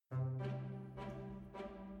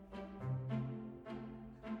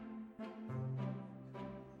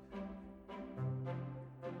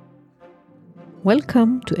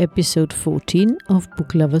Welcome to episode 14 of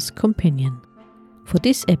Book Lover's Companion. For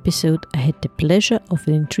this episode, I had the pleasure of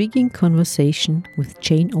an intriguing conversation with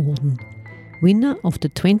Jane Alden, winner of the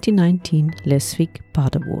 2019 Lesvik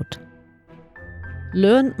Bard Award.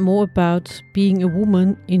 Learn more about being a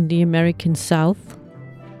woman in the American South,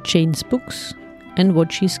 Jane's books, and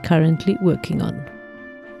what she's currently working on.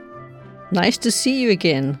 Nice to see you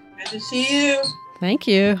again. Good to see you. Thank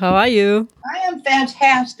you. How are you? I am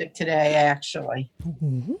fantastic today, actually.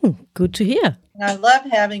 Good to hear. I love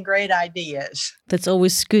having great ideas. That's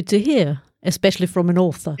always good to hear, especially from an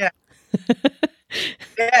author. Yeah.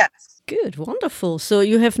 Yes. Good, wonderful. So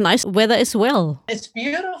you have nice weather as well. It's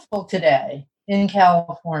beautiful today in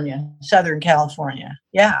California, Southern California.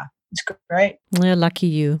 Yeah, it's great. Yeah, lucky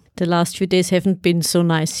you. The last few days haven't been so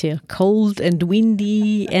nice here. Cold and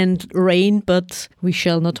windy and rain, but we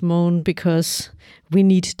shall not moan because we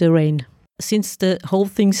need the rain. Since the whole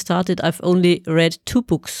thing started, I've only read 2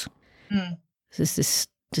 books. This is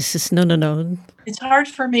no. It's hard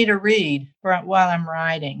for me to read while I'm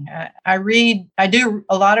writing. I do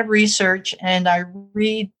a lot of research, and I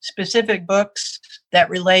read specific books that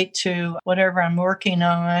relate to whatever I'm working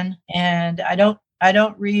on, and I don't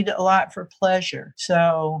read a lot for pleasure.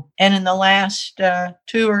 So, and in the last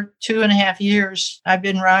 2.5 years, I've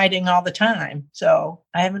been writing all the time. So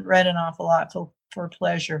I haven't read an awful lot for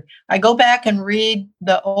pleasure. I go back and read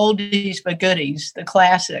the oldies but goodies, the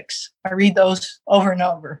classics. I read those over and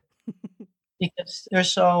over because they're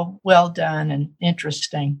so well done and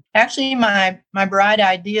interesting. Actually, my bright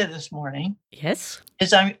idea this morning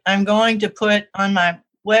is I'm going to put on my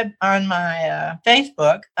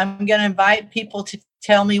Facebook, I'm going to invite people to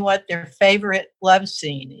tell me what their favorite love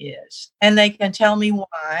scene is. And they can tell me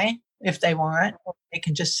why if they want, or they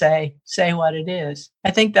can just say what it is. I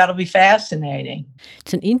think that'll be fascinating.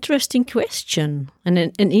 It's an interesting question and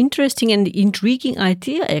an interesting and intriguing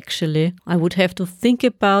idea, actually. I would have to think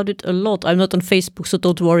about it a lot. I'm not on Facebook, so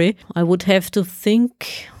don't worry. I would have to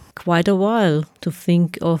think quite a while to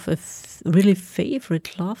think of a really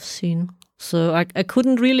favorite love scene. So I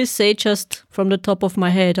couldn't really say just from the top of my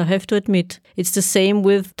head, I have to admit. It's the same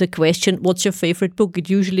with the question, what's your favorite book? It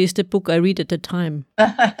usually is the book I read at the time.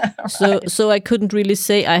 Right. So I couldn't really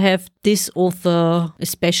say I have this author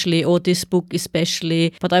especially or this book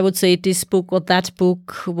especially. But I would say this book or that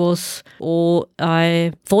book was, or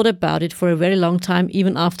I thought about it for a very long time,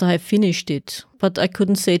 even after I finished it. But I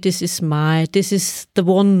couldn't say this is the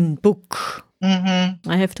one book.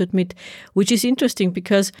 I have to admit, which is interesting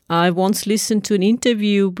because I once listened to an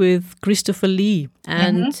interview with Christopher Lee,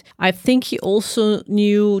 and I think he also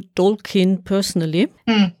knew Tolkien personally.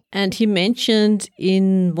 And he mentioned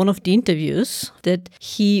in one of the interviews that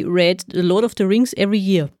he read The Lord of the Rings every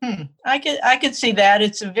year. I could see that.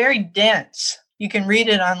 It's very dense. You can read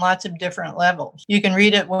it on lots of different levels. You can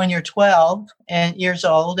read it when you're 12 years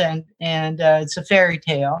old, and it's a fairy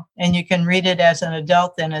tale. And you can read it as an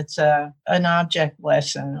adult, and it's an object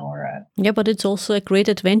lesson Yeah, but it's also a great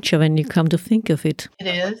adventure when you come to think of it. It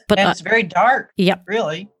is, but it's very dark. Yeah,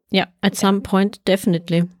 really. Yeah, at some point,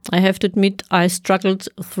 definitely. I have to admit, I struggled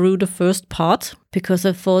through the first part because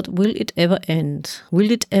I thought, will it ever end?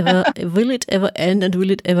 Will it ever end, and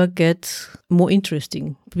will it ever get more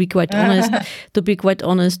interesting? To be quite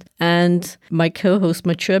honest. And my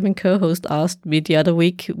German co-host asked me the other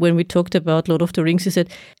week when we talked about Lord of the Rings, he said,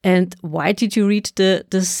 and why did you read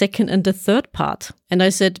the second and the third part? And I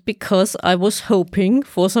said, because I was hoping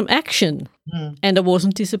for some action. And I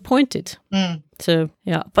wasn't disappointed. So,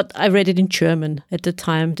 yeah, but I read it in German at the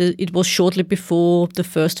time. It was shortly before the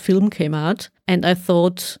first film came out. And I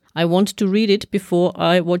thought, I want to read it before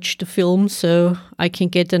I watch the film so I can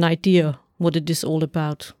get an idea what it is all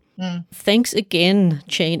about. Thanks again,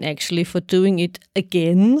 Jane, actually, for doing it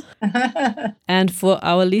again. And for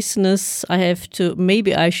our listeners,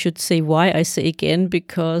 maybe I should say why I say again,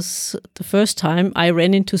 because the first time I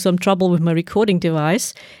ran into some trouble with my recording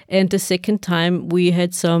device, and the second time we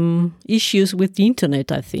had some issues with the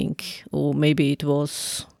internet, I think, or maybe it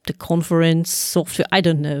was the conference software, I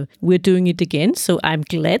don't know. We're doing it again, so I'm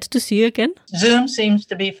glad to see you again. Zoom seems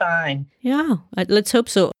to be fine. Yeah, let's hope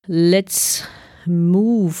so. Let's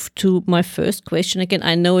move to my first question again.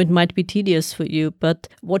 I know it might be tedious for you, but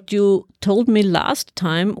what you told me last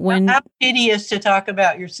time when... How tedious to talk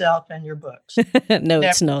about yourself and your books. No, never.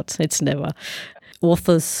 It's not. It's never.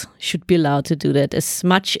 Authors should be allowed to do that as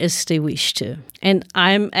much as they wish to. And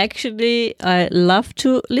I love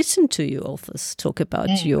to listen to you authors talk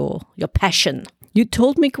about your passion. You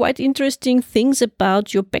told me quite interesting things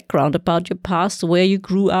about your background, about your past, where you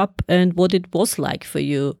grew up and what it was like for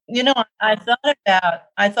you. You know, I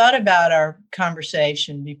thought about our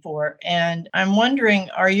conversation before, and I'm wondering,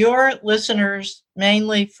 are your listeners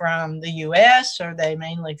mainly from the US? Are they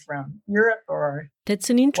mainly from Europe or That's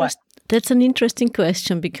an what? That's an interesting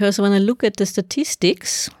question, because when I look at the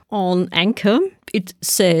statistics on Anchor, it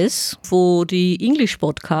says for the English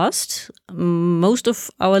podcast, most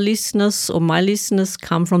of our listeners or my listeners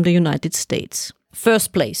come from the United States.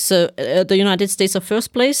 First place. So the United States are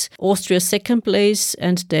first place, Austria second place,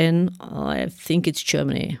 and then I think it's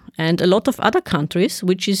Germany. And a lot of other countries,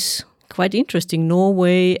 which is quite interesting,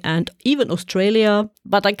 Norway and even Australia.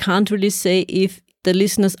 But I can't really say if the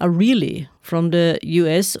listeners are really from the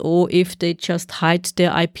US or if they just hide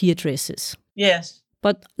their IP addresses. Yes.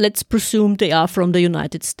 But let's presume they are from the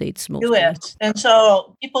United States mostly. U.S. And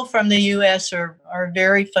so people from the U.S. are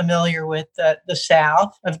very familiar with the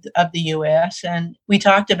South of the U.S. And we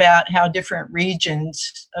talked about how different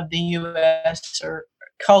regions of the U.S. are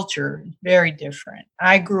culture very different.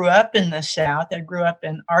 I grew up in the South. I grew up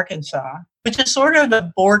in Arkansas, which is sort of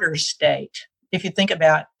a border state. If you think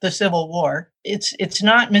about the Civil War, it's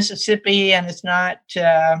not Mississippi and it's not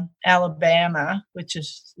Alabama, which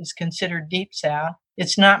is considered deep South.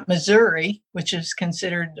 It's not Missouri, which is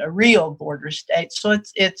considered a real border state. So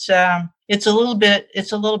it's a little bit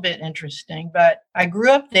interesting. But I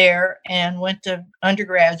grew up there and went to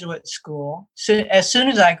undergraduate school. So as soon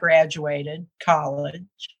as I graduated college,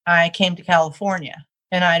 I came to California,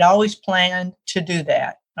 and I'd always planned to do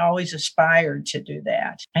that. I always aspired to do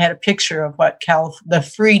that. I had a picture of what the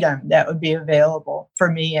freedom that would be available for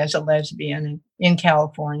me as a lesbian in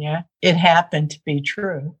California. It happened to be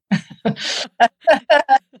true.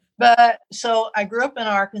 But so I grew up in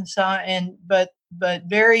Arkansas, but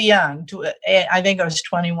very young. I think I was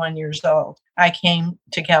 21 years old. I came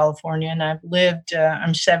to California, and I've lived.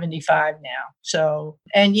 I'm 75 now. So,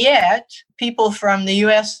 and yet people from the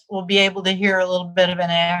U.S. will be able to hear a little bit of an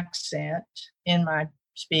accent in my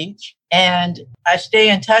speech. And I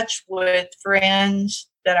stay in touch with friends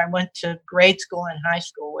that I went to grade school and high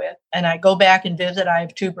school with. And I go back and visit. I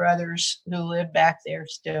have two brothers who live back there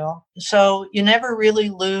still. So you never really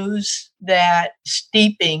lose that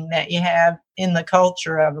steeping that you have in the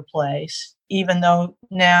culture of a place, even though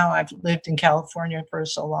now I've lived in California for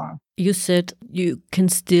so long. You said you can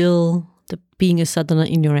still being a Southerner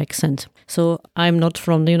in your accent. So I'm not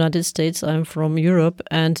from the United States, I'm from Europe,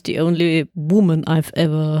 and the only woman I've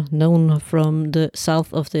ever known from the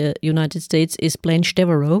south of the United States is Blanche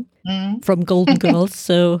Devereaux from Golden Girls.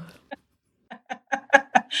 So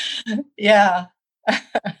yeah,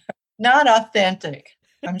 not authentic.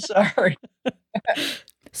 I'm sorry.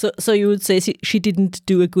 So you would say she didn't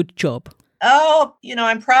do a good job? Oh,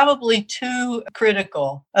 I'm probably too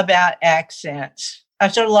critical about accents. I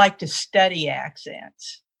sort of like to study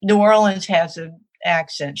accents. New Orleans has an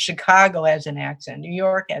accent. Chicago has an accent. New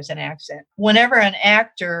York has an accent. Whenever an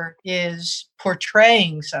actor is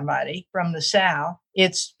portraying somebody from the South,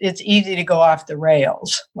 it's easy to go off the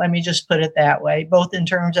rails. Let me just put it that way, both in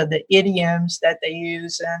terms of the idioms that they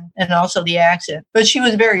use and also the accent. But she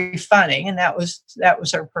was very funny, and that was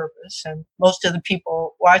her purpose. And most of the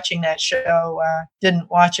people watching that show didn't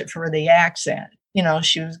watch it for the accent.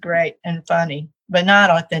 She was great and funny, but not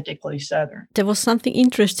authentically Southern. There was something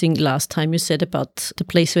interesting last time you said about the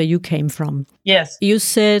place where you came from. Yes. You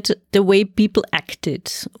said the way people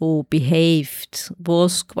acted or behaved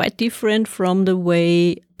was quite different from the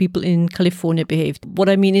way people in California behaved. What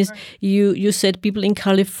I mean is you said people in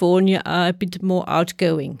California are a bit more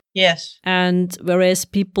outgoing. Yes. And whereas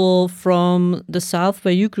people from the South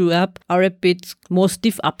where you grew up are a bit more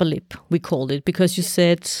stiff upper lip, we called it, because you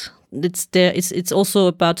said it's also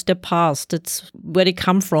about their past. It's where they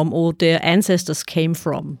come from or their ancestors came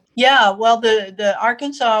from. Yeah, well, the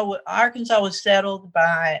Arkansas was settled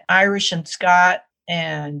by Irish and Scot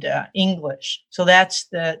and English. So that's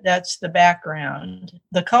the background.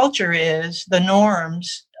 The culture is, the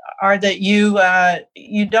norms are that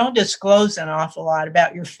you don't disclose an awful lot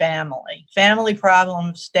about your family. Family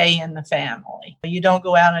problems stay in the family. You don't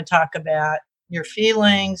go out and talk about your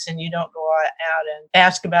feelings, and you don't go out and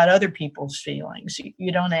ask about other people's feelings. You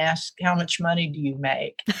don't ask, how much money do you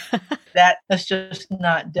make? That's just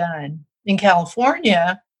not done. In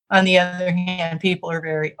California, on the other hand, people are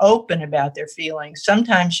very open about their feelings.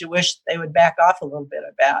 Sometimes you wish they would back off a little bit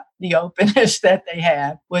about the openness that they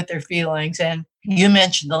have with their feelings. And you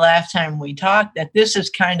mentioned the last time we talked that this is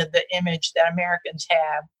kind of the image that Americans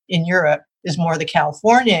have in Europe is more the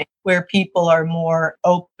California, where people are more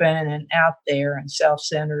open and out there and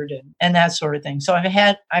self-centered and that sort of thing. So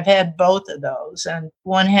I've had both of those, and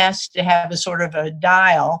one has to have a sort of a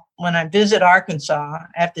dial. When I visit Arkansas,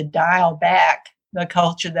 I have to dial back the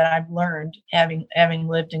culture that I've learned having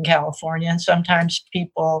lived in California. And sometimes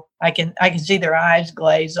people, I can see their eyes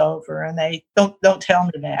glaze over, and they don't tell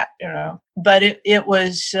me that, But it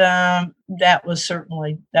was that was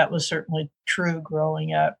certainly true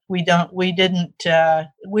growing up. We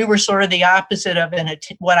were sort of the opposite of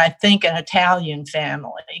what I think an Italian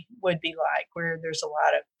family would be like, where there's a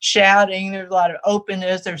lot of shouting, there's a lot of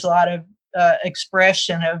openness, there's a lot of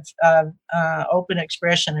open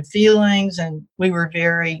expression of feelings, and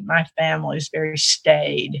my family is very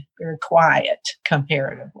staid, very quiet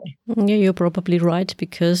comparatively. Yeah, you're probably right,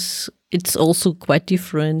 because it's also quite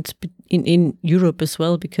different in Europe as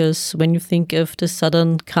well, because when you think of the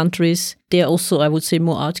southern countries, they're also, I would say,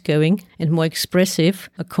 more outgoing and more expressive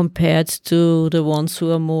compared to the ones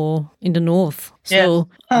who are more in the north. So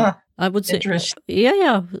yes. I would say,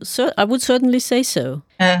 yeah. So I would certainly say so.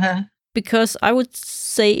 Uh-huh. Because I would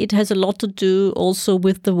say it has a lot to do also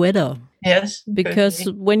with the weather. Yes. Because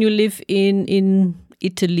when you live in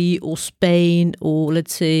Italy or Spain, or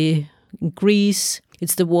let's say Greece,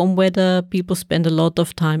 it's the warm weather. People spend a lot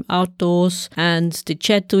of time outdoors and they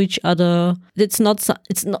chat to each other. It's not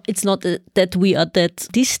that we are that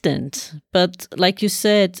distant, but like you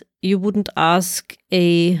said, you wouldn't ask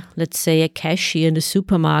let's say a cashier in the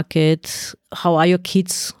supermarket, how are your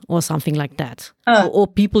kids, or something like that, or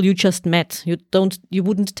people you just met. You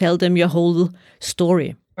wouldn't tell them your whole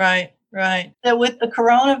story. Right. So with the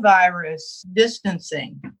coronavirus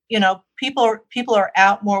distancing, people are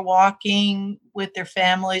out more walking with their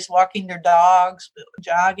families, walking their dogs,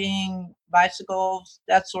 jogging, bicycles,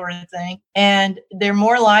 that sort of thing. And they're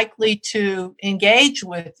more likely to engage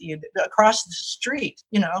with you across the street,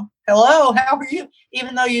 hello, how are you?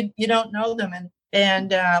 Even though you don't know them.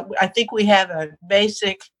 And I think we have a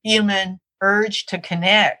basic human urge to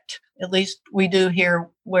connect. At least we do here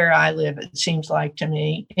where I live, it seems like to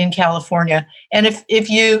me, in California. And if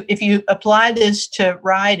you apply this to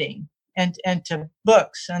writing and to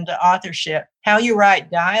books and to authorship, how you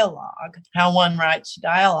write dialogue, how one writes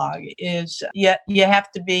dialogue is, you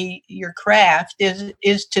have to be, your craft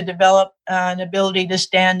is to develop an ability to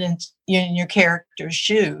stand in your character's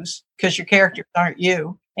shoes, because your characters aren't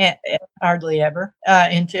you, and hardly ever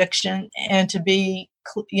in fiction, and to be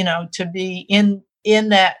in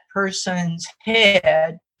that person's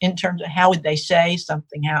head in terms of how would they say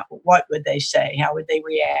something, what would they say, how would they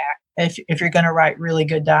react if you're going to write really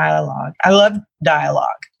good dialogue. I love dialogue,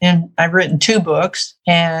 and I've written 2 books,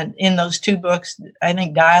 and in those 2 books, I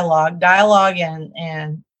think dialogue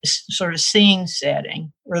and sort of scene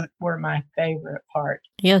setting were my favorite part.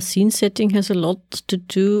 Yeah, scene setting has a lot to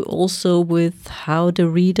do also with how the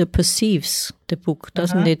reader perceives the book,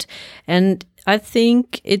 doesn't it? And I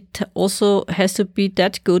think it also has to be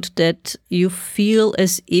that good that you feel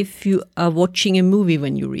as if you are watching a movie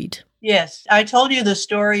when you read. Yes. I told you the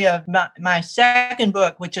story of my second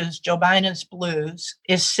book, which is Jobina's Blues,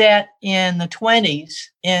 is set in the 1920s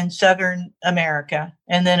in Southern America.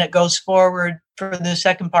 And then it goes forward for the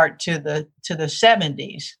second part to the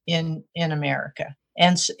 1970s in America.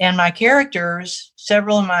 And my characters,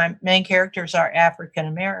 several of my main characters are African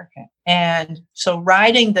American. And so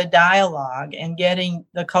writing the dialogue and getting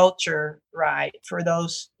the culture right for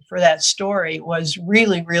that story was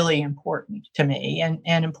really, really important to me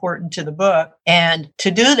and important to the book. And to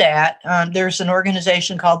do that, there's an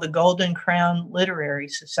organization called the Golden Crown Literary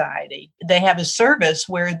Society. They have a service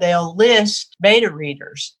where they'll list beta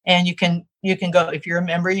readers, and you can go, if you're a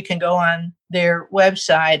member, you can go on their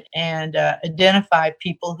website and identify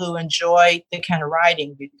people who enjoy the kind of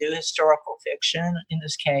writing you do, historical fiction in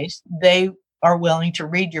this case. They are willing to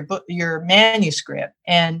read your manuscript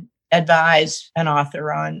and advise an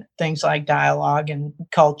author on things like dialogue and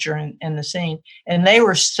culture and the scene. And they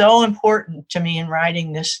were so important to me in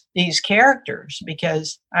writing these characters,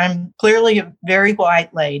 because I'm clearly a very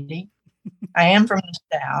white lady. I am from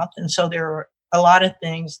the South, and so there were a lot of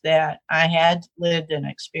things that I had lived and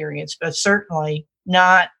experienced, but certainly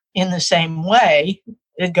not in the same way.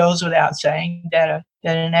 It goes without saying that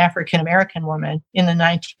an African-American woman in the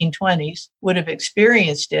 1920s would have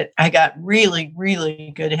experienced it. I got really,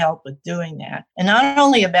 really good help with doing that. And not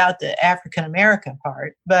only about the African-American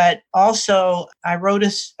part, but also I wrote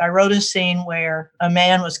a scene where a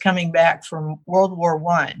man was coming back from World War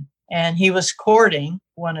I, and he was courting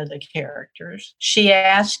one of the characters. She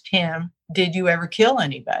asked him, "Did you ever kill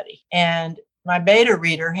anybody?" And my beta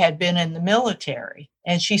reader had been in the military.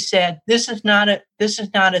 And she said, this is not a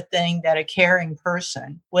thing that a caring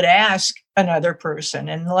person would ask another person.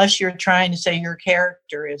 And unless you're trying to say your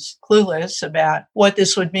character is clueless about what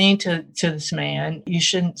this would mean to this man, you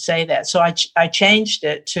shouldn't say that. So I changed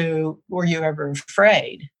it to, were you ever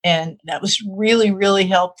afraid? And that was really, really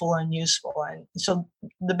helpful and useful. And so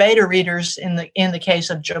the beta readers in the case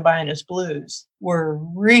of Jobina's Blues were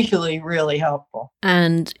really, really helpful.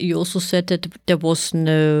 And you also said that there was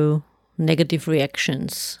no negative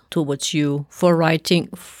reactions towards you for writing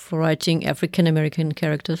African American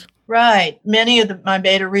characters. Right. Many of my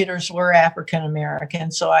beta readers were African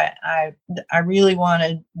American, so I really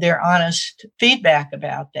wanted their honest feedback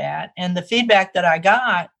about that. And the feedback that I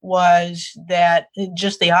got was that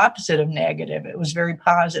just the opposite of negative. It was very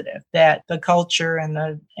positive, that the culture and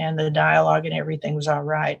the dialogue and everything was all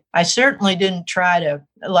right. I certainly didn't try to,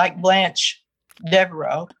 like Blanche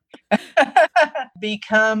Devereaux,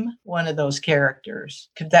 become one of those characters,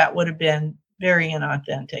 because that would have been very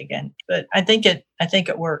inauthentic. But I think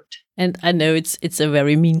it worked. And I know it's a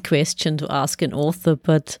very mean question to ask an author,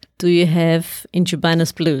 but do you have, in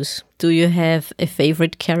Jobina's Blues, do you have a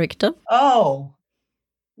favorite character? Oh,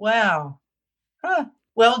 wow. Huh.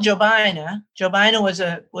 Well, Jobina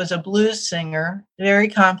was a blues singer, very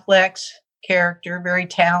complex character, very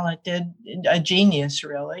talented, a genius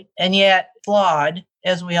really, and yet flawed,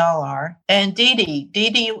 as we all are. And Dee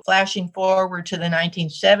Dee, flashing forward to the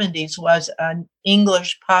 1970s, was an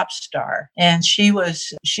English pop star. And she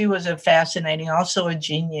was a fascinating, also a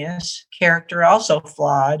genius character, also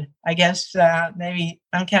flawed. I guess maybe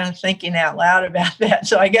I'm kind of thinking out loud about that.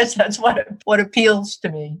 So I guess that's what appeals to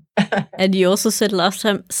me. And you also said last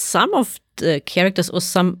time some of the characters or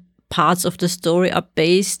some parts of the story are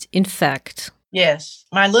based in fact. Yes.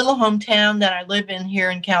 My little hometown that I live in here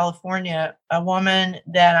in California, a woman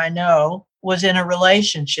that I know was in a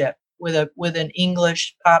relationship with an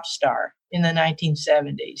English pop star in the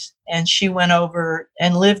 1970s. And she went over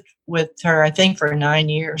and lived with her, I think, for 9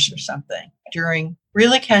 years or something, during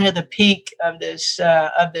really kind of the peak of this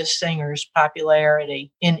singer's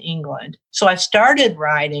popularity in England. So I started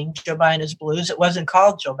writing Jobina's Blues. It wasn't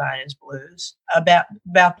called Jobina's Blues,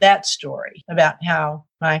 about that story, about how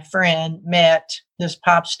my friend met this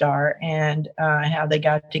pop star and how they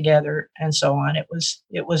got together and so on. It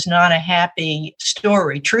was not a happy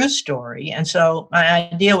story, true story. And so my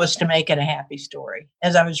idea was to make it a happy story.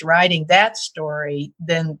 As I was writing that story,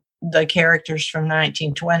 then the characters from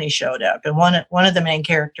 1920 showed up, and one of the main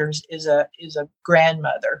characters is a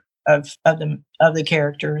grandmother of the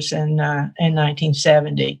characters in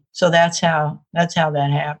 1970. So that's how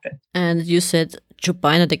that happened. And you said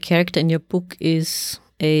Jobina, the character in your book, is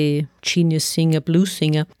a genius singer, blues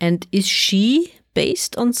singer, and is she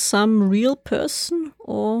based on some real person,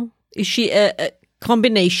 or is she a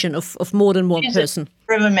combination of more than one person?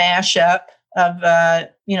 Sort of a mashup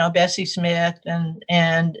of Bessie Smith,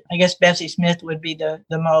 and I guess Bessie Smith would be the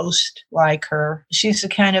most like her. She's a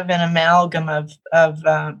kind of an amalgam of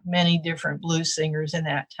many different blues singers in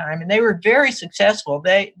that time, and they were very successful.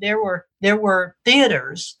 There were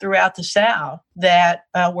theaters throughout the South that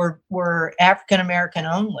were African American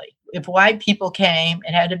only. If white people came,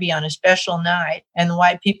 it had to be on a special night, and the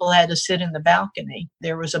white people had to sit in the balcony.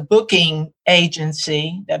 There was a booking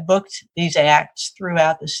agency that booked these acts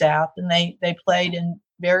throughout the South, and they played in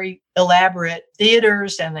very elaborate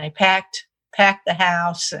theaters, and they packed the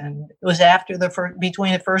house. And it was after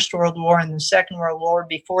between the First World War and the Second World War,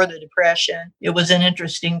 before the Depression. It was an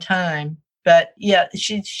interesting time. But yeah,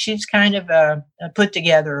 she's kind of a put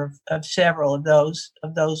together of several of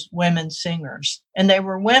those women singers, and they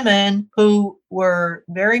were women who were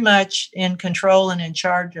very much in control and in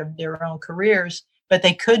charge of their own careers, but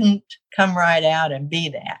they couldn't come right out and be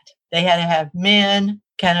that. They had to have men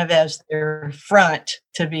kind of as their front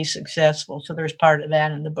to be successful. So there's part of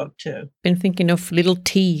that in the book too. Been thinking of Little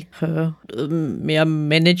T, her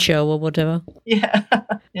manager or whatever. Yeah,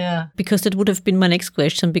 yeah. Because that would have been my next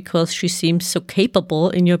question, because she seems so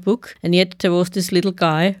capable in your book, and yet there was this little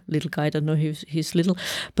guy, I don't know if he's little,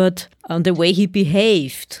 but the way he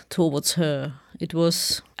behaved towards her, it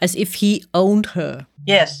was as if he owned her.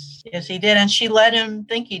 Yes, he did, and she let him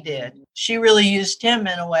think he did. She really used him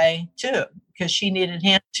in a way too, because she needed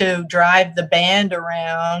him to drive the band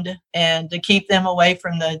around and to keep them away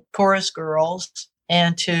from the chorus girls,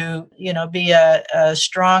 and to, be a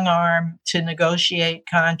strong arm to negotiate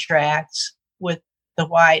contracts with the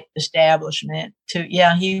white establishment.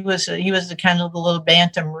 He was the kind of the little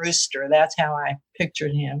bantam rooster. That's how I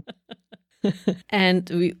pictured him. And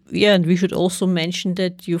we should also mention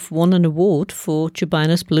that you've won an award for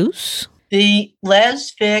Jobina's Blues. The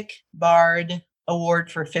Les Fick Bard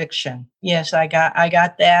Award for Fiction. Yes, I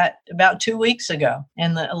got that about 2 weeks ago,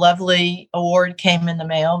 and the lovely award came in the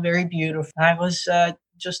mail. Very beautiful. I was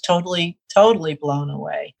just totally blown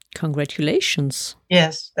away. Congratulations.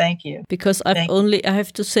 Yes, thank you. Because I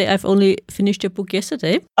have to say, I've only finished your book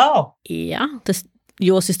yesterday. Oh. Yeah.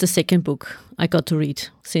 Yours is the second book I got to read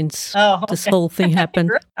since this whole thing happened.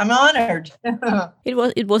 I'm honored.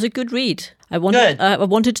 It was a good read. I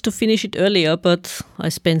wanted to finish it earlier, but I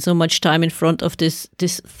spent so much time in front of this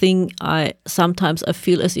thing. Sometimes I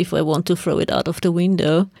feel as if I want to throw it out of the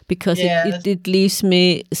window because it leaves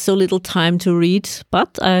me so little time to read.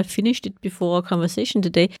 But I finished it before our conversation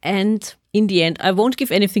today, and in the end, I won't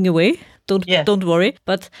give anything away. Don't worry.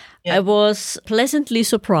 But I was pleasantly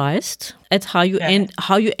surprised at how you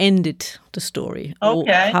ended the story.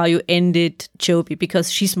 Okay. Or how you ended Joby,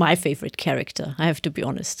 because she's my favorite character. I have to be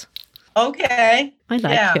honest. Okay. I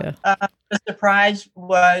like her. The surprise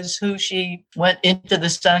was who she went into the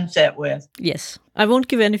sunset with. Yes. I won't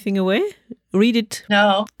give anything away. Read it.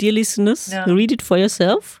 No. Dear listeners, read it for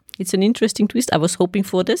yourself. It's an interesting twist. I was hoping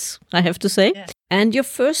for this, I have to say. Yeah. And your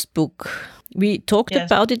first book, we talked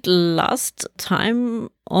about it last time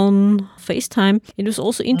on FaceTime. It was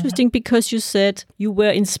also interesting because you said you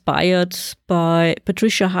were inspired by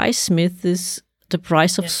Patricia Highsmith's The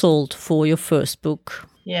Price of Salt for your first book.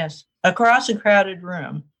 Yes. Across a Crowded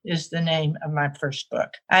Room is the name of my first book.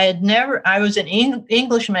 I was an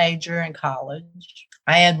English major in college.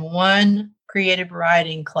 I had one creative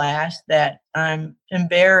writing class that I'm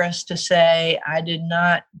embarrassed to say I did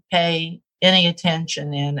not pay any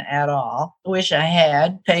attention in at all. Wish I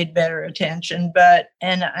had paid better attention,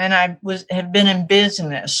 and I have been in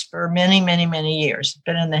business for many, many, many years.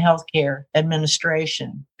 Been in the healthcare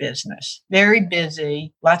administration business. Very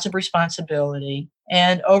busy, lots of responsibility.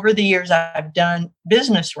 And over the years I've done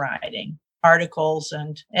business writing, articles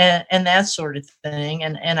and that sort of thing.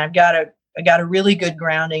 And I got a really good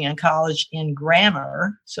grounding in college in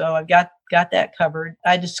grammar. So I've got that covered.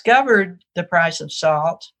 I discovered The Price of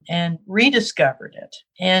Salt and rediscovered it.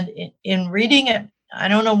 And in reading it, I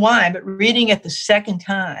don't know why, but reading it the second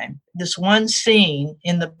time, this one scene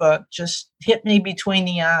in the book just hit me between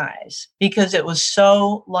the eyes because it was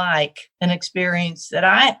so like an experience that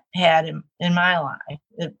I had in my life.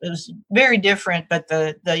 It was very different, but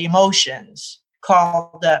the emotions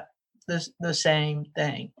called up the same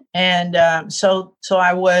thing. And so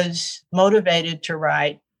I was motivated to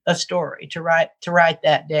write a story, to write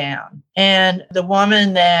that down. And the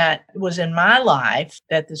woman that was in my life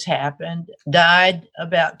that this happened died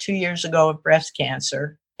about 2 years ago of breast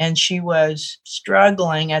cancer. And she was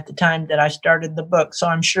struggling at the time that I started the book. So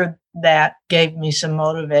I'm sure that gave me some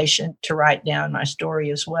motivation to write down my story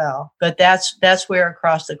as well. But that's where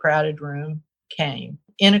Across the Crowded Room came.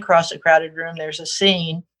 In Across the Crowded Room, there's a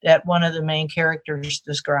scene that one of the main characters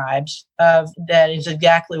describes that is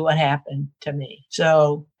exactly what happened to me.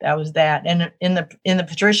 So that was that. And in the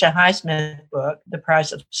Patricia Highsmith book, The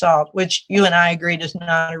Price of Salt, which you and I agreed is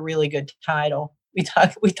not a really good title. We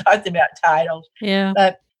talked about titles. Yeah.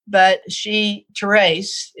 But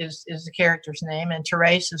Therese is the character's name, and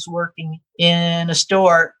Therese is working in a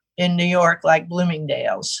store in New York, like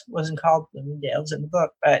Bloomingdale's. It wasn't called Bloomingdale's in the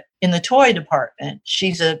book, but in the toy department.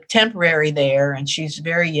 She's a temporary there, and she's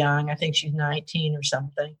very young. I think she's 19 or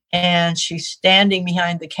something. And she's standing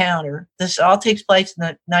behind the counter. This all takes place in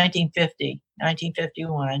the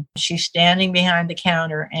 1951. She's standing behind the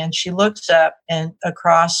counter, and she looks up and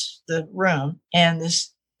across the room, and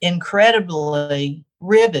this incredibly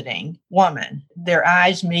riveting woman, their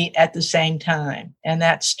eyes meet at the same time. And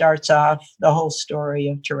that starts off the whole story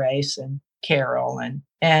of Therese and Carol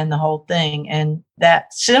and the whole thing. And that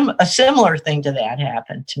a similar thing to that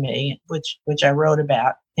happened to me, which I wrote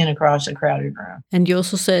about in Across a Crowded Room. And you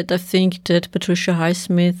also said, I think, that Patricia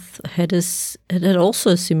Highsmith had also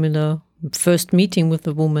a similar first meeting with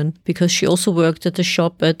the woman, because she also worked at the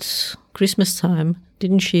shop at Christmas time,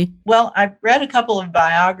 didn't she? Well, I've read a couple of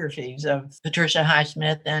biographies of Patricia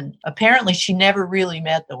Highsmith, and apparently she never really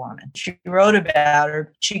met the woman. She wrote about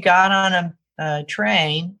her. She got on a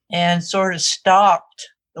train and sort of stalked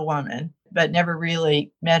the woman, but never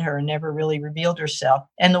really met her and never really revealed herself.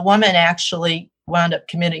 And the woman actually wound up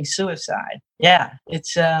committing suicide. Yeah,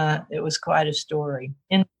 it was quite a story.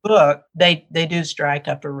 In the book, they do strike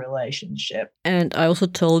up a relationship. And I also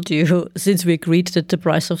told you, since we agreed that The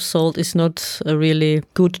Price of Salt is not a really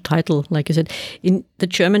good title, like you said, in the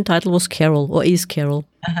German title was Carol, or is Carol.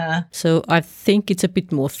 Uh-huh. So I think it's a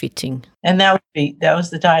bit more fitting. And that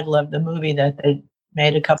was the title of the movie that they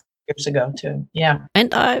made a couple of years ago too. Yeah.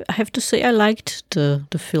 And I have to say I liked the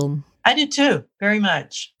film. I did too, very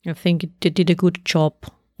much. I think they did a good job.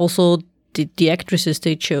 Also, the actresses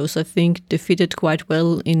they chose. I think they fitted quite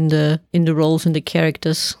well in the roles and the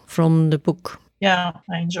characters from the book. Yeah,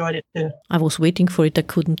 I enjoyed it too. I was waiting for it. I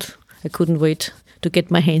couldn't wait to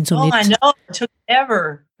get my hands on it. Oh, I know. It took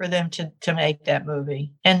ever for them to make that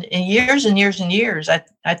movie. And in years and years and years,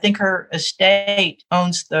 I think her estate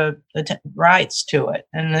owns the rights to it.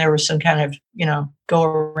 And there was some kind of, go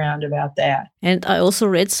around about that. And I also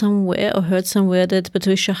read somewhere or heard somewhere that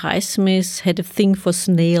Patricia Highsmith had a thing for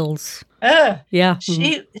snails. Yeah. Yeah.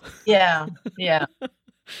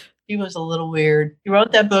 She was a little weird. She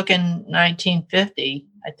wrote that book in 1950,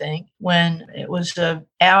 I think, when it was a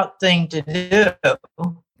out thing to do.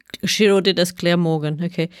 She wrote it as Claire Morgan.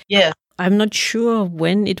 Okay. Yes. I'm not sure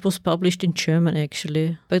when it was published in German,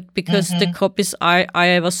 actually. But because the copies I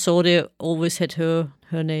ever saw, they always had her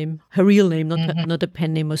name, her real name, not a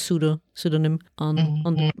pen name or pseudonym on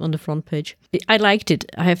the front page. I liked it.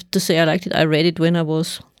 I have to say I liked it. I read it when I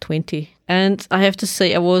was 20. And I have to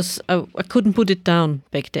say I couldn't put it down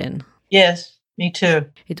back then. Yes, me too.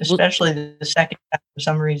 Especially the second time for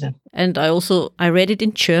some reason. And I read it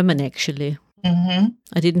in German, actually. Mm-hmm.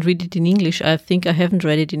 I didn't read it in English. I think I haven't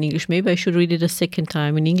read it in English. Maybe I should read it a second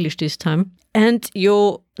time in English this time. And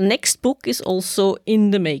your next book is also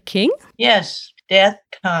in the making. Yes, Death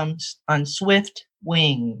Comes on Swift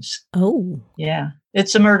Wings. Oh. Yeah.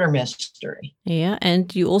 It's a murder mystery. Yeah,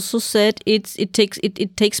 and you also said it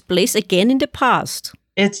takes place again in the past.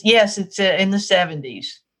 It's in the 70s,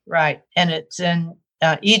 right? And it's in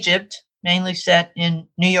Egypt, mainly set in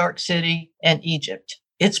New York City and Egypt.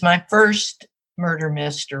 It's my first murder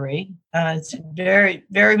mystery. It's very,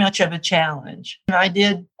 very much of a challenge. I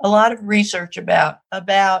did a lot of research about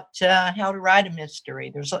how to write a mystery.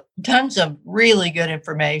 There's tons of really good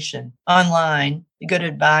information online, good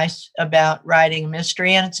advice about writing a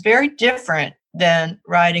mystery, and it's very different than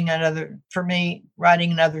writing another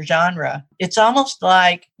genre. It's almost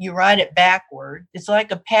like you write it backward. It's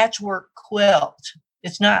like a patchwork quilt.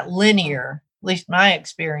 It's not linear. At least my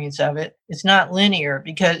experience of it, it's not linear,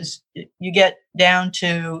 because you get down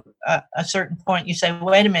to a certain point. You say,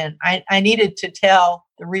 wait a minute, I needed to tell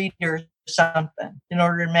the reader something in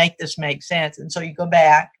order to make this make sense. And so you go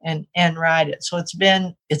back and write it. So it's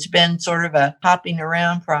been sort of a hopping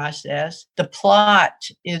around process. The plot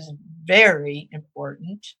is very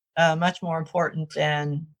important, much more important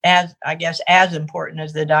than as important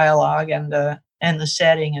as the dialogue and the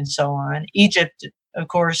setting and so on. Egypt, of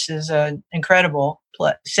course, is an incredible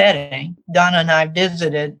setting. Donna and I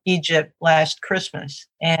visited Egypt last Christmas,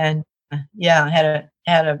 and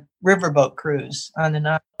had a riverboat cruise on the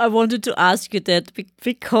Nile. I wanted to ask you that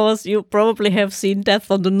because you probably have seen Death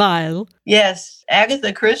on the Nile. Yes,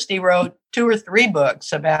 Agatha Christie wrote 2 or 3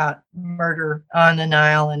 books about murder on the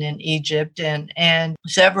Nile and in Egypt, and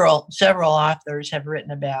several authors have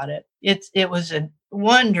written about it. It was a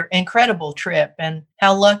incredible trip, and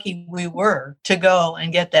how lucky we were to go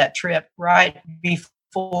and get that trip right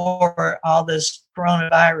before all this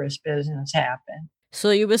coronavirus business happened.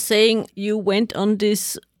 So you were saying you went on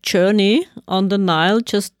this journey on the Nile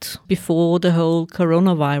just before the whole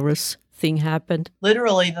coronavirus thing happened?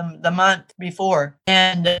 Literally the month before.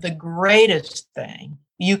 And the greatest thing,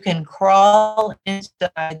 you can crawl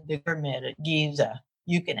inside the pyramid at Giza.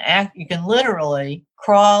 You can literally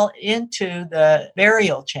crawl into the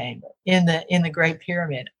burial chamber in the Great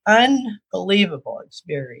Pyramid. Unbelievable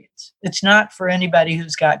experience. It's not for anybody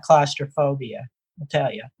who's got claustrophobia, I'll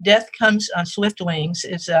tell you. Death Comes on Swift Wings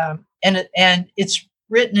is and it's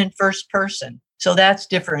written in first person. So that's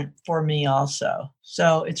different for me also.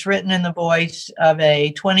 So it's written in the voice of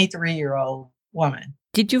a 23-year-old woman.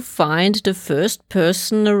 Did you find the first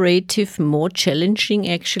person narrative more challenging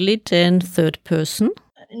actually than third person?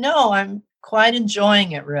 No, I'm quite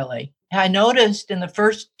enjoying it, really. I noticed in the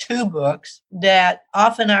first 2 books that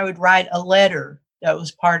often I would write a letter that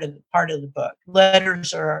was part of the book.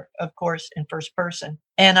 Letters are, of course, in first person.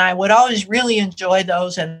 And I would always really enjoy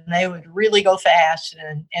those, and they would really go fast,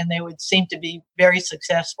 and they would seem to be very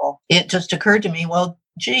successful. It just occurred to me, well,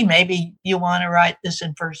 gee, maybe you want to write this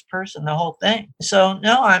in first person, the whole thing. So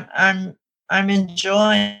no, I'm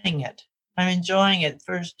enjoying it. I'm enjoying it.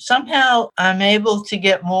 Somehow I'm able to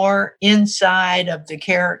get more inside of the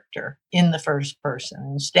character in the first person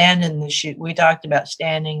and stand in the shoe. We talked about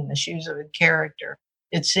standing in the shoes of a character.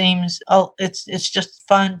 It seems, it's just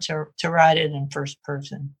fun to write it in first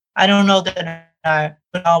person. I don't know that I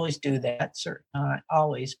would always do that, certainly not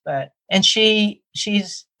always, and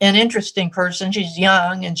she's an interesting person. She's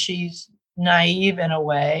young and she's naive in a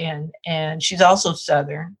way, and she's also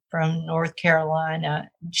Southern from North Carolina.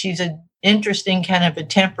 She's an interesting kind of a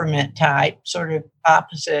temperament type, sort of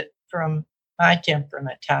opposite from my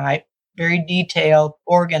temperament type. very detailed,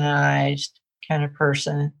 organized kind of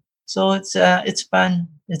person. So it's fun.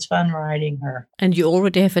 It's fun writing her. And you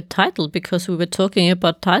already have a title, because we were talking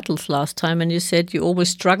about titles last time, and you said you always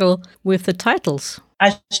struggle with the titles.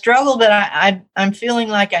 I struggle, but I'm feeling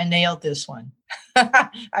like I nailed this one.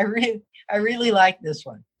 I really like this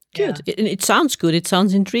one. Good. Yeah. It sounds good. It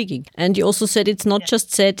sounds intriguing. And you also said it's not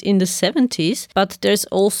just set in the 70s, but there's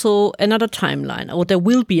also another timeline, or there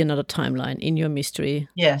will be another timeline in your mystery.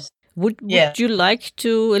 Yes. Would you like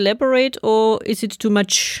to elaborate, or is it too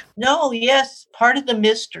much? No, yes. Part of the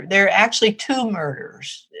mystery, there are actually two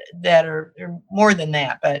murders that are more than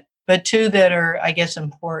that, but two that are, I guess,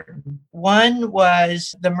 important. One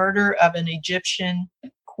was the murder of an Egyptian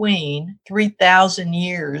queen 3,000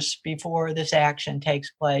 years before this action takes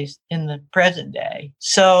place in the present day.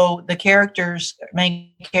 So the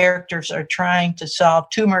main characters are trying to solve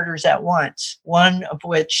two murders at once, one of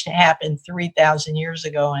which happened 3,000 years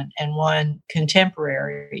ago and one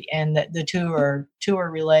contemporary, and the two are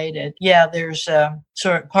related. Yeah, there's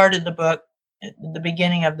sort of part of the book, the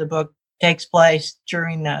beginning of the book takes place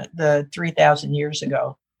during the 3,000 years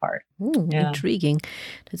ago part. Intriguing.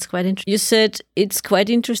 That's quite interesting. You said it's quite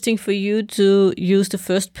interesting for you to use the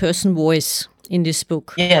first person voice in this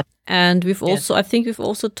book. Yeah. And I think we've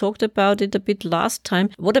also talked about it a bit last time.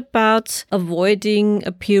 What about avoiding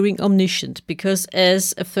appearing omniscient? Because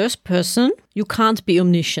as a first person, you can't be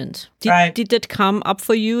omniscient. Did that come up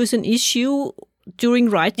for you as an issue during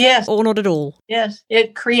writing? Yes. Or not at all? Yes.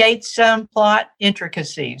 It creates some plot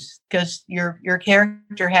intricacies because your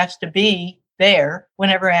character has to be there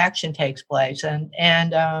whenever action takes place.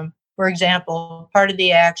 And for example, part of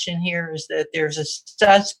the action here is that there's a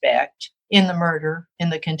suspect in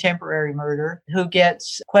the contemporary murder, who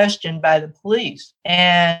gets questioned by the police.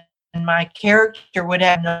 And my character would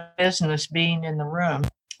have no business being in the room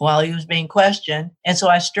while he was being questioned. And so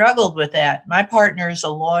I struggled with that. My partner is a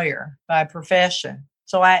lawyer by profession.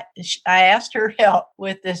 So I asked her help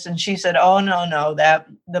with this, and she said, "Oh, no, that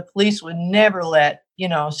the police would never let,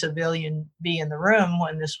 a civilian be in the room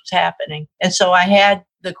when this was happening." And so I had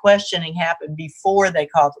the questioning happen before they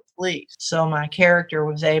called the police. So my character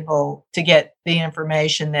was able to get the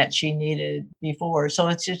information that she needed before. So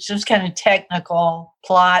it's just kind of technical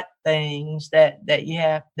plot things that you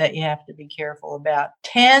have to be careful about.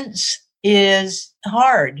 Tense is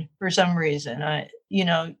hard for some reason.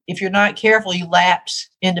 If you're not careful, you lapse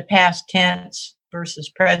into past tense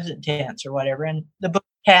versus present tense or whatever. And the book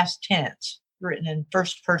past tense, written in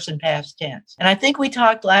first person past tense. And I think we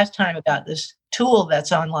talked last time about this tool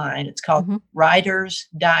that's online. It's called Writer's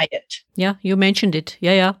Diet. Yeah, you mentioned it.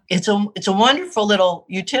 Yeah. It's a wonderful little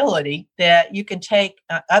utility that you can take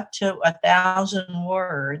up to 1,000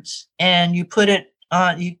 words, and you put it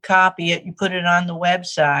on, you copy it, you put it on the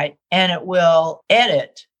website, and it will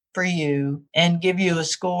edit for you and give you a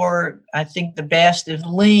score. I think the best is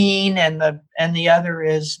lean and the other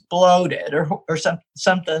is bloated or some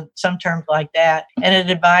terms like that. And it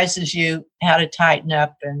advises you how to tighten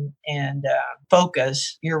up and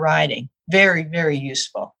focus your writing. Very, very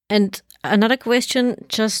useful. And another question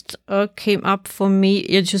just came up for me.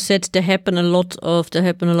 You said there happen a lot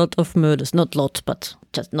of murders, not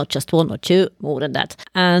just one or two, more than that.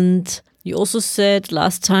 And you also said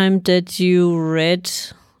last time that you read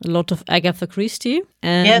a lot of Agatha Christie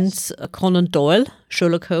and Conan Doyle,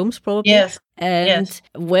 Sherlock Holmes, probably. Yes. And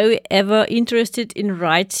were you ever interested in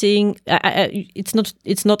writing? It's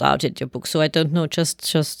not out yet, your book, so I don't know.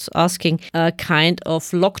 Just asking. A kind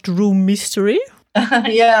of locked room mystery.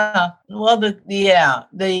 Yeah. Well,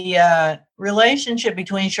 the relationship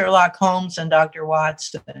between Sherlock Holmes and Dr.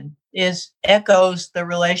 Watson echoes the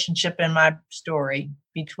relationship in my story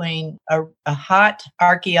between a hot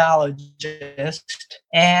archaeologist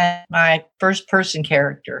and my first person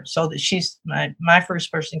character. So that she's my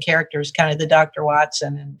first person character is kind of the Dr.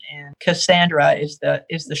 Watson, and Cassandra is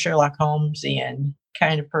the Sherlock Holmesian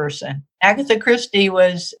kind of person. Agatha Christie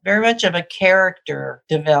was very much of a character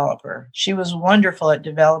developer. She was wonderful at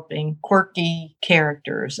developing quirky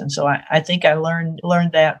characters. And so I think I learned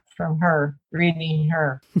that from her, reading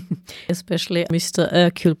her. Especially Mr.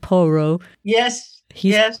 Hercule Poirot. Yes.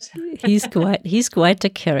 He's quite a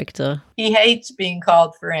character. He hates being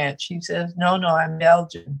called French. He says, no, I'm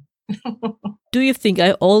Belgian. Do you think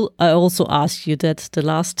I also asked you that the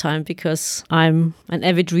last time, because I'm an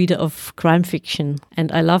avid reader of crime fiction and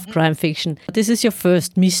I love crime fiction. This is your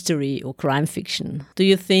first mystery or crime fiction. Do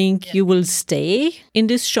you think you will stay in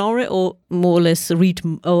this genre, or more or less read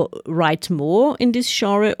or write more in this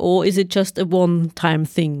genre, or is it just a one-time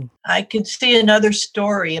thing? I could see another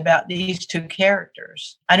story about these two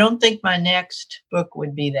characters. I don't think my next book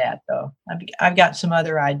would be that, though. I've got some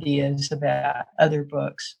other ideas about other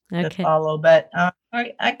books to follow, but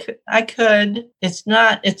I could. It's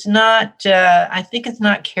not. I think it's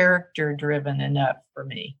not character driven enough for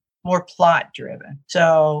me. More plot driven.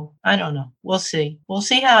 So I don't know. We'll see. We'll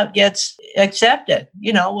see how it gets accepted.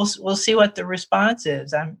 We'll see what the response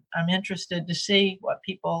is. I'm interested to see what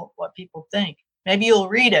people think. Maybe you'll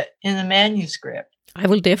read it in the manuscript. I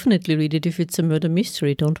will definitely read it if it's a murder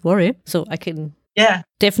mystery. Don't worry. So I can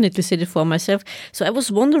definitely see it for myself. So I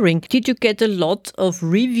was wondering, did you get a lot of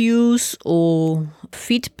reviews or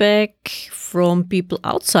feedback from people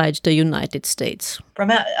outside the United States?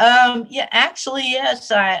 Actually,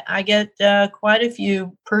 yes. I get quite a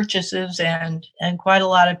few purchases and quite a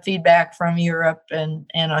lot of feedback from Europe and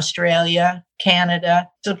Australia, Canada.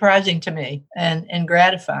 Surprising to me and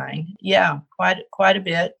gratifying. Yeah, quite a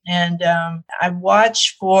bit. And I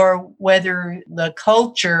watch for whether the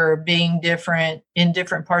culture being different in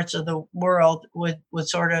different parts of the world would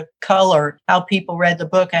sort of color how people read the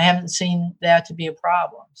book. I haven't seen that to be a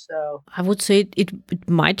problem. So I would say it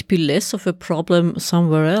might be less of a problem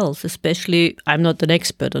somewhere else, especially, I'm not an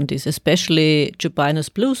expert on this, especially Jobiner's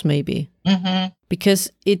Blues maybe. Mm-hmm.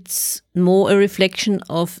 Because it's more a reflection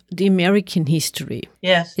of the American history.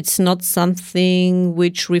 Yes. It's not something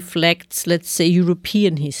which reflects, let's say,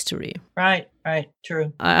 European history. Right,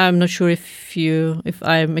 true. I'm not sure if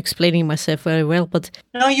I'm explaining myself very well, but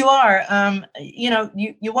no, you are.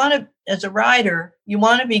 You want to, as a writer, you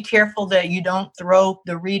want to be careful that you don't throw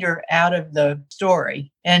the reader out of the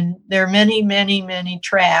story. And there are many, many, many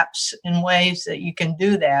traps and ways that you can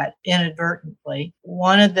do that inadvertently.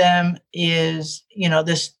 One of them is,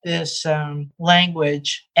 this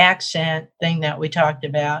language accent thing that we talked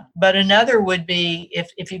about. But another would be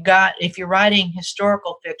if you're writing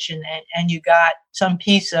historical fiction and you got some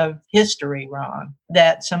piece of history wrong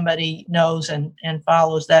that somebody knows and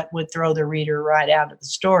follows, that would throw the reader right out of the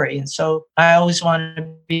story. And so I always want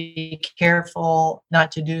to be careful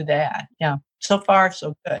not to do that. Yeah. So far,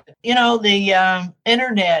 so good. The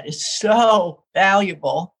internet is so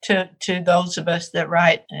valuable to those of us that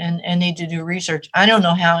write and need to do research. I don't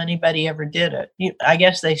know how anybody ever did it. I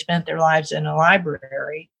guess they spent their lives in a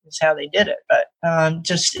library is how they did it. But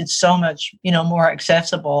it's so much, more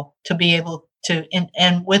accessible to be able to,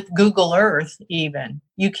 and with Google Earth even,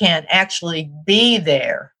 you can actually be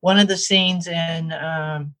there. One of the scenes in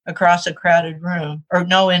Across a Crowded Room,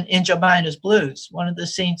 in Jobiner's Blues, one of the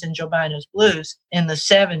scenes in Jobiner's Blues in the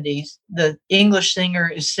 70s, the English singer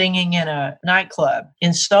is singing in a nightclub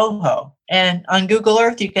in Soho. And on Google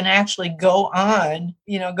Earth, you can actually go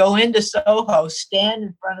into Soho, stand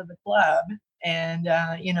in front of the club, and,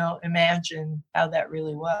 imagine how that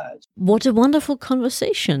really was. What a wonderful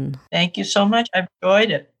conversation. Thank you so much. I've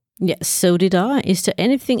enjoyed it. Yes, so did I. Is there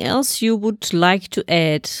anything else you would like to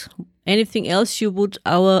add? Anything else you would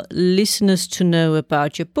our listeners to know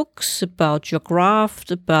about your books, about your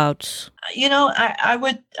craft, about... I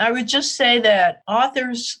would just say that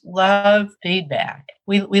authors love feedback.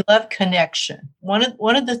 We love connection. One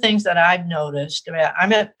of the things that I've noticed about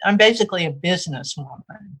I'm basically a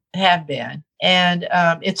businesswoman, have been, and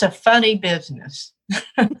it's a funny business.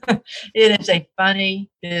 It is a funny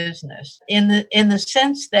business in the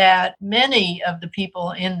sense that many of the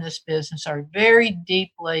people in this business are very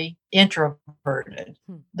deeply introverted.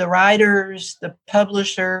 The writers, the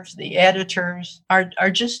publishers, the editors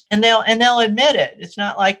are just, and they'll admit it. It's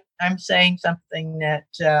not like I'm saying something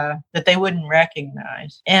that they wouldn't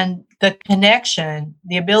recognize. And the connection,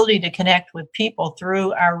 the ability to connect with people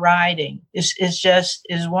through our writing is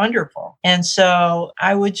wonderful. And so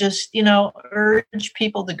I would just, urge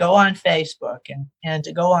people to go on Facebook and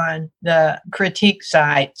to go on the critique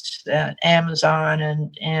sites,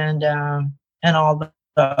 Amazon and all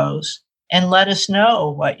those. And let us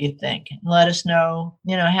know what you think. Let us know,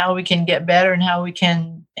 how we can get better and how we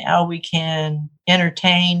can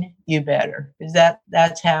entertain you better. Because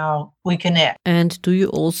that's how we connect. And do you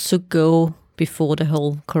also go, before the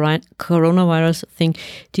whole coronavirus thing,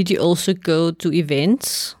 did you also go to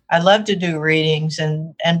events? I love to do readings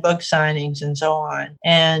and book signings and so on.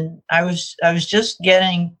 And I was just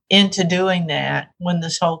getting into doing that when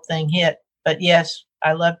this whole thing hit. But yes,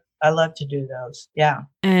 I love to do those. Yeah.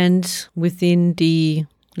 And within the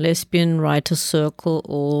lesbian writer circle,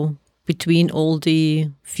 or between all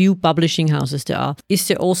the few publishing houses there are, is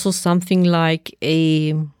there also something like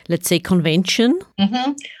a, let's say, convention?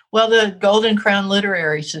 Mm-hmm. Well, the Golden Crown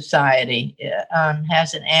Literary Society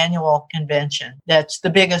has an annual convention. That's the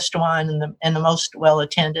biggest one and the most well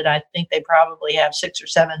attended. I think they probably have 600 or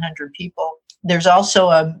 700 people there's also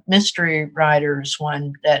a mystery writers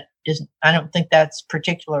one that is, I don't think that's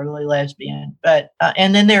particularly lesbian, but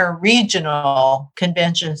and then there are regional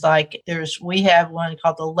conventions, like we have one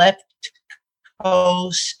called the Left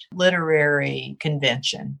Coast Literary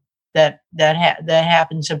Convention that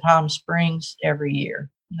happens in Palm Springs every year.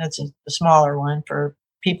 That's a smaller one for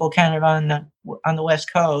people kind of on the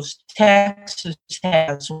West Coast. Texas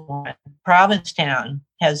has one. Provincetown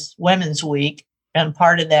has Women's Week, and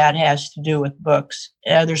part of that has to do with books.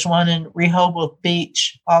 There's one in Rehoboth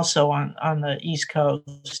Beach, also on the East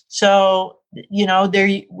Coast. So,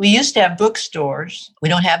 we used to have bookstores. We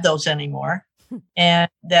don't have those anymore. And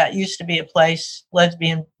that used to be a place,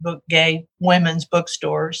 lesbian, gay, women's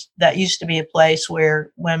bookstores. That used to be a place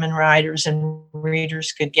where women writers and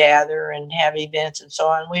readers could gather and have events and so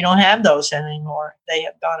on. We don't have those anymore. They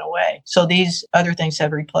have gone away. So these other things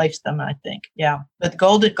have replaced them, I think. Yeah. But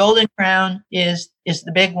the Golden Crown is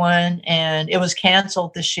the big one. And it was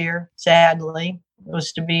canceled this year, sadly. It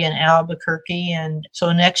was to be in Albuquerque, and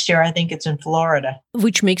so next year I think it's in Florida.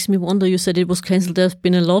 Which makes me wonder, you said it was cancelled. There's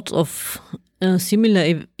been a lot of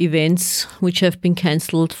similar events which have been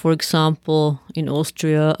cancelled, for example, in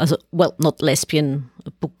Austria, not lesbian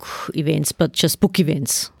book events, but just book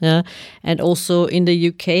events, yeah, and also in the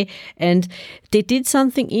UK. And they did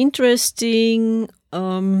something interesting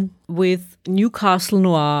with Newcastle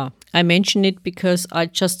Noir. I mention it because I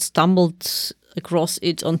just stumbled across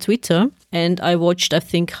it on Twitter, and I watched, I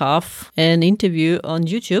think, half an interview on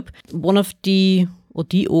YouTube. One of the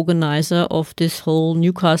organizer of this whole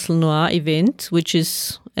Newcastle Noir event, which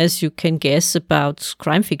is, as you can guess, about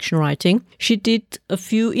crime fiction writing. She did a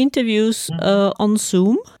few interviews on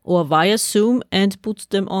Zoom or via Zoom and put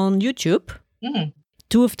them on YouTube. Mm.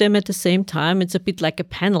 Two of them at the same time. It's a bit like a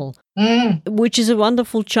panel, which is a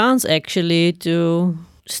wonderful chance actually to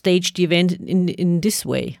stage the event in this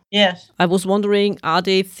way. Yes. I was wondering, are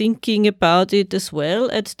they thinking about it as well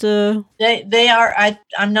at the... They are.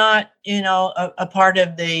 I'm not, a part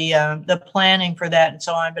of the planning for that and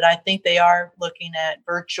so on, but I think they are looking at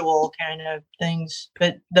virtual kind of things.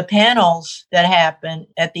 But the panels that happen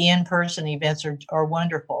at the in-person events are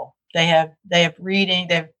wonderful. They have reading.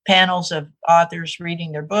 They have panels of authors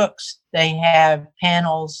reading their books. They have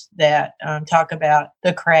panels that talk about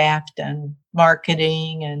the craft and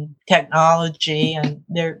marketing and technology, and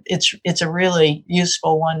it's a really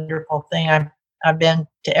useful, wonderful thing. I've been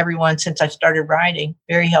to everyone since I started writing.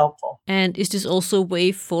 Very helpful. And is this also a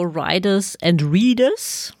way for writers and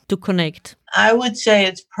readers to connect? I would say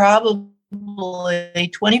it's probably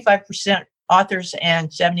 25% authors and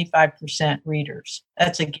 75% readers.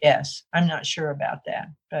 That's a guess. I'm not sure about that,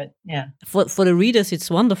 but yeah. For the readers,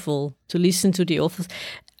 it's wonderful to listen to the authors.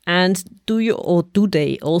 And do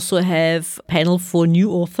they also have panel for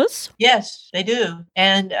new authors? Yes, they do.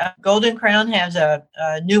 And Golden Crown has a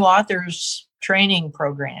new authors training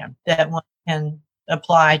program that one can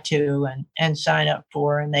apply to and sign up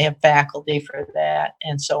for, and they have faculty for that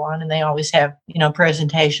and so on. And they always have,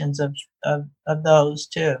 presentations of those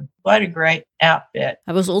too. Quite a great outfit.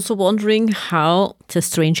 I was also wondering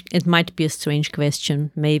it might be a strange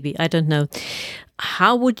question, maybe, I don't know.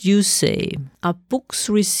 How would you say, are books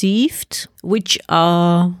received which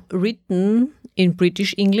are written in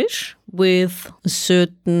British English with a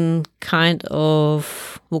certain kind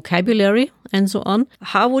of vocabulary and so on?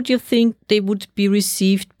 How would you think they would be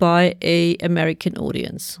received by an American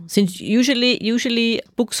audience? Since usually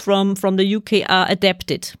books from the UK are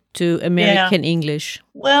adapted to American English.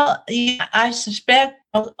 Well, yeah, I suspect,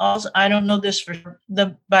 also, I don't know this for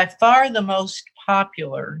by far the most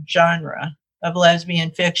popular genre of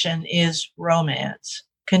lesbian fiction is romance,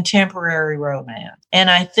 contemporary romance.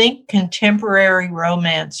 And I think contemporary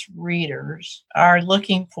romance readers are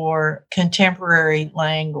looking for contemporary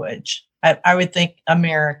language. I would think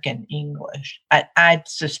American English. I'd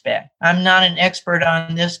suspect. I'm not an expert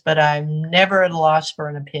on this, but I'm never at a loss for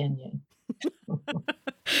an opinion.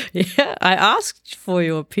 Yeah, I asked for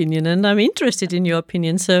your opinion and I'm interested in your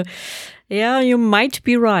opinion. So, yeah, you might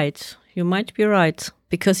be right.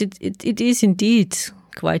 Because it is indeed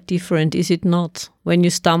quite different, is it not? When you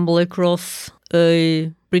stumble across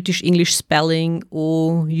a British English spelling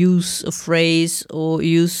or use of phrase or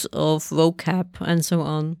use of vocab and so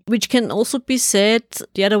on. Which can also be said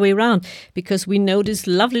the other way around, because we know this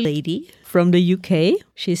lovely lady from the UK.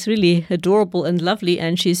 She's really adorable and lovely,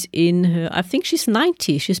 and she's in her, I think she's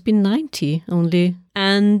 90. She's been 90 only.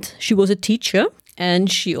 And she was a teacher,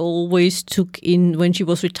 And she always took in, when she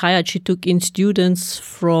was retired, she took in students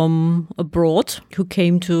from abroad who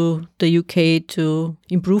came to the UK to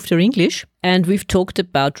improve their English. And we've talked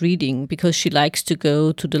about reading because she likes to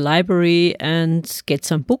go to the library and get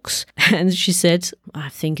some books. And she said, I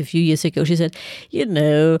think a few years ago, she said,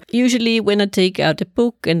 usually when I take out a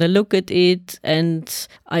book and I look at it and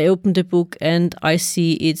I open the book and I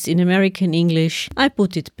see it's in American English, I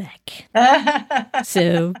put it back.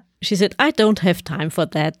 So she said, I don't have time for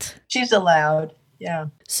that. She's allowed, yeah.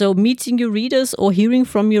 So meeting your readers or hearing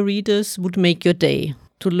from your readers would make your day,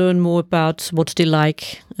 to learn more about what they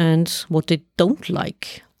like and what they don't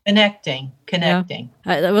like. Connecting. Yeah.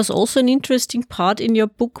 There was also an interesting part in your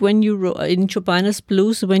book when you wrote, in Jobina's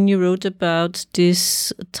Blues, when you wrote about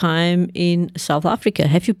this time in South Africa.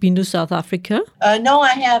 Have you been to South Africa? No,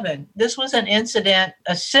 I haven't. This was an incident,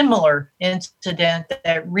 a similar incident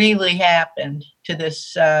that really happened to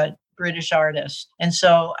this British artist. And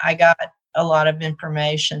so I got a lot of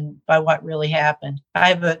information by what really happened.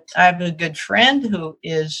 I have a good friend who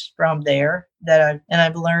is from there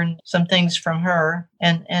I've learned some things from her,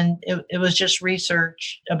 and it was just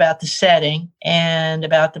research about the setting and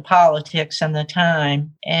about the politics and the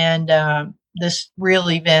time and this real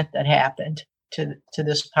event that happened to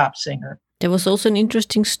this pop singer. There was also an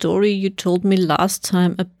interesting story you told me last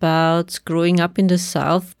time about growing up in the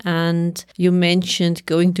South, and you mentioned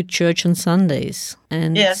going to church on Sundays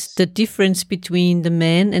and yes. the difference between the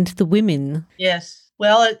men and the women. Yes.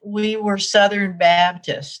 Well, we were Southern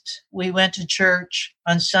Baptist. We went to church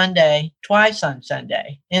on Sunday, twice on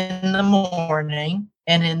Sunday, in the morning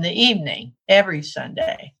and in the evening, every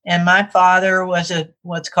Sunday. And my father was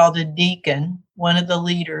what's called a deacon, one of the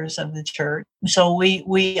leaders of the church. So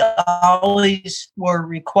we always were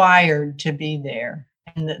required to be there.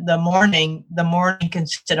 And the morning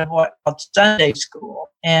consisted of what called Sunday school.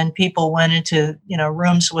 And people went into,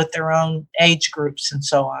 rooms with their own age groups and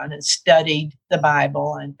so on and studied the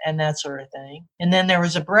Bible and that sort of thing. And then there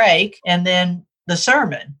was a break, and then the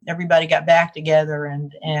sermon. Everybody got back together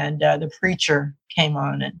and the preacher came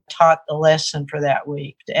on and taught the lesson for that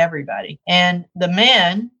week to everybody. And the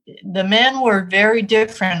men were very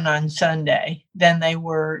different on Sunday than they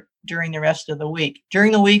were during the rest of the week.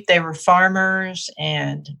 During the week, they were farmers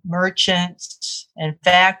and merchants and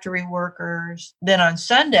factory workers. Then on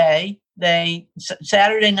Sunday,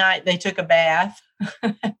 Saturday night, they took a bath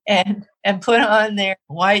and put on their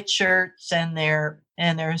white shirts and their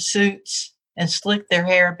suits and slicked their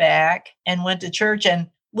hair back and went to church. And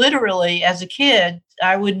literally, as a kid,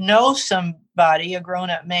 I would know somebody, a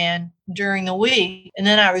grown-up man, during the week, and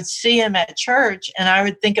then I would see him at church, and I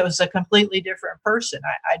would think it was a completely different person.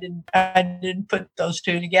 I didn't put those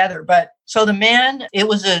two together. But so the men,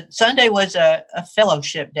 Sunday was a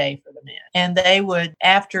fellowship day for the men, and they would,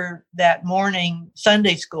 after that morning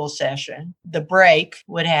Sunday school session, the break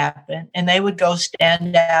would happen, and they would go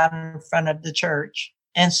stand out in front of the church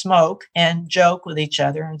and smoke and joke with each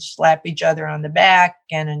other and slap each other on the back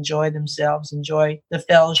and enjoy themselves, enjoy the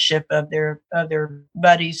fellowship of their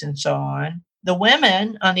buddies and so on. The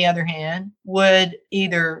women, on the other hand, would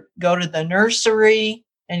either go to the nursery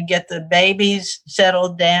and get the babies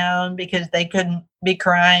settled down because they couldn't be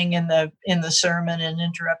crying in the sermon and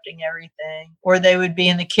interrupting everything, or they would be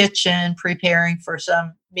in the kitchen preparing for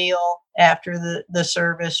some meal after the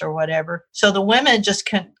service or whatever. So the women just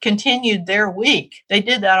continued their week. They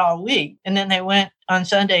did that all week. And then they went on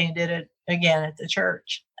Sunday and did it again at the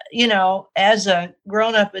church. As a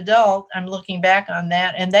grown-up adult, I'm looking back on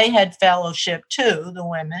that, and they had fellowship too, the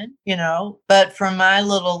women, but from my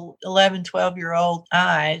little 11, 12-year-old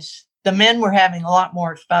eyes, the men were having a lot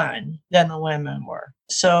more fun than the women were.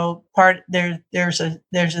 So there's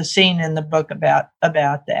a scene in the book about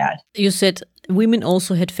that. You said women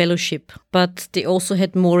also had fellowship, but they also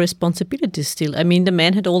had more responsibilities still. I mean, the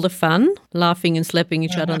men had all the fun, laughing and slapping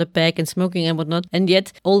each other on the back and smoking and whatnot. And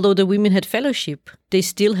yet, although the women had fellowship, they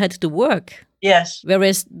still had to work. Yes.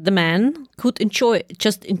 Whereas the man could enjoy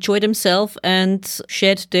themselves and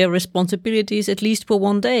shed their responsibilities at least for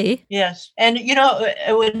one day. Yes. And,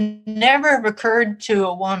 it would never have occurred to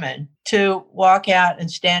a woman to walk out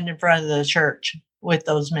and stand in front of the church with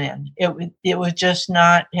those men. It would just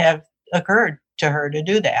not have occurred to her to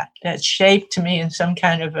do that. That shaped me in some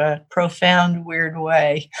kind of a profound, weird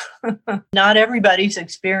way. Not everybody's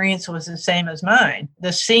experience was the same as mine.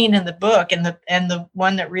 The scene in the book and the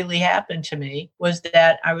one that really happened to me was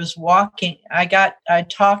that I was walking. I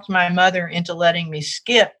talked my mother into letting me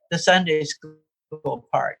skip the Sunday school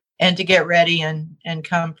part and to get ready and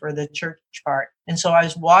come for the church part. And so I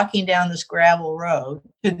was walking down this gravel road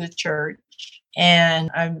to the church, and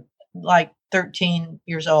I'm like 13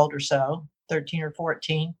 years old or so, 13 or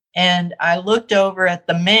 14. And I looked over at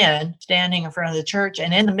the men standing in front of the church,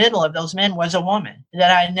 and in the middle of those men was a woman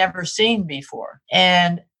that I'd never seen before.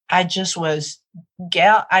 And I just was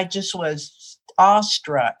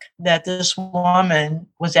awestruck that this woman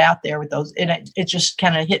was out there with those. And it just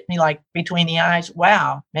kind of hit me like between the eyes.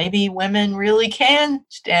 Wow, maybe women really can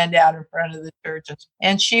stand out in front of the churches.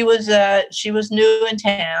 And she was new in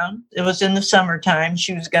town. It was in the summertime.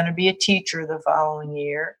 She was going to be a teacher the following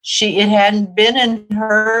year. It hadn't been in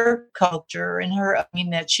her culture,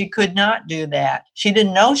 that she could not do that. She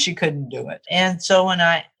didn't know she couldn't do it. And so when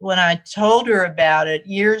I told her about it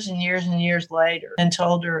years and years and years later, and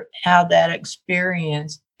told her how that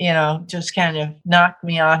experience, just kind of knocked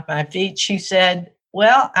me off my feet, she said,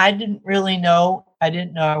 well, I didn't really know. I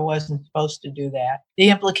didn't know I wasn't supposed to do that. The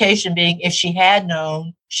implication being, if she had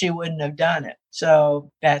known, she wouldn't have done it.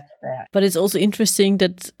 So that's that. But it's also interesting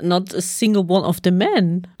that not a single one of the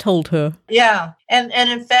men told her. Yeah. And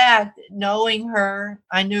in fact, knowing her,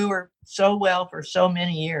 I knew her so well for so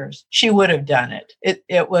many years. She would have done it.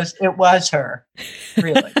 It was her,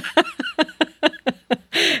 really.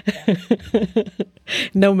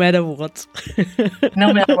 No matter what.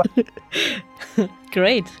 No matter what.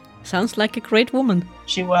 Great. Sounds like a great woman.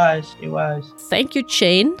 She was. Thank you,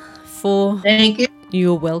 Jane, Thank you.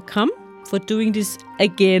 You're welcome for doing this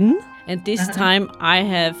again. And this time I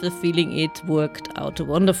have the feeling it worked out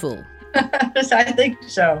wonderful. I think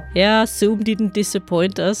so. Yeah, Zoom didn't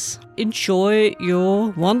disappoint us. Enjoy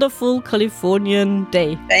your wonderful Californian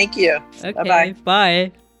day. Thank you. Okay, Bye-bye.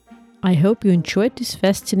 Bye. I hope you enjoyed this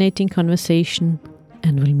fascinating conversation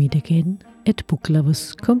and we'll meet again at Book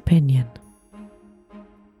Lovers Companion.